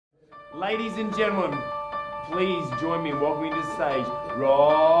Ladies and gentlemen, please join me in welcoming to the stage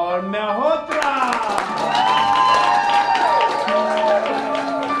Ron Malhotra.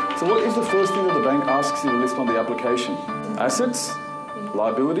 So what is the first thing that the bank asks you to list on the application? Assets,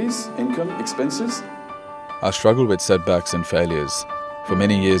 liabilities, income, expenses? I struggled with setbacks and failures for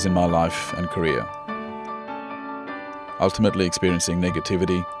many years in my life and career, ultimately experiencing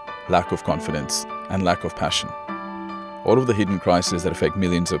negativity, lack of confidence, and lack of passion. All of the hidden crises that affect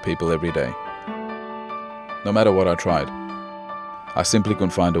millions of people every day. No matter what I tried, I simply couldn't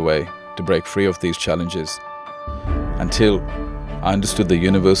find a way to break free of these challenges until I understood the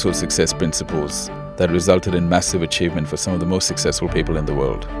universal success principles that resulted in massive achievement for some of the most successful people in the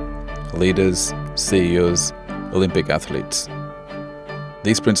world. Leaders, CEOs, Olympic athletes.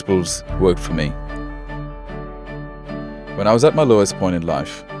 These principles worked for me. When I was at my lowest point in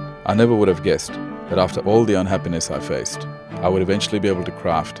life, I never would have guessed that after all the unhappiness I faced, I would eventually be able to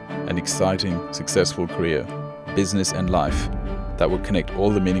craft an exciting, successful career, business and life that would connect all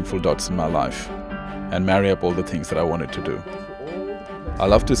the meaningful dots in my life and marry up all the things that I wanted to do. I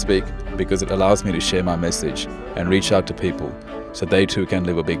love to speak because it allows me to share my message and reach out to people so they too can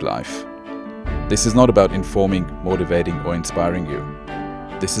live a big life. This is not about informing, motivating or inspiring you.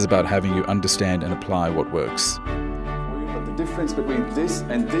 This is about having you understand and apply what works. The difference between this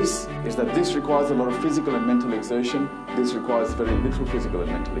and this is that this requires a lot of physical and mental exertion. This requires very little physical and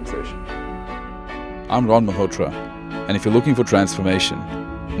mental exertion. I'm Ron Malhotra, and if you're looking for transformation,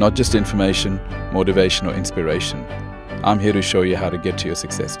 not just information, motivation or inspiration, I'm here to show you how to get to your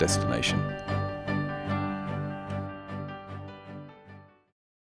success destination.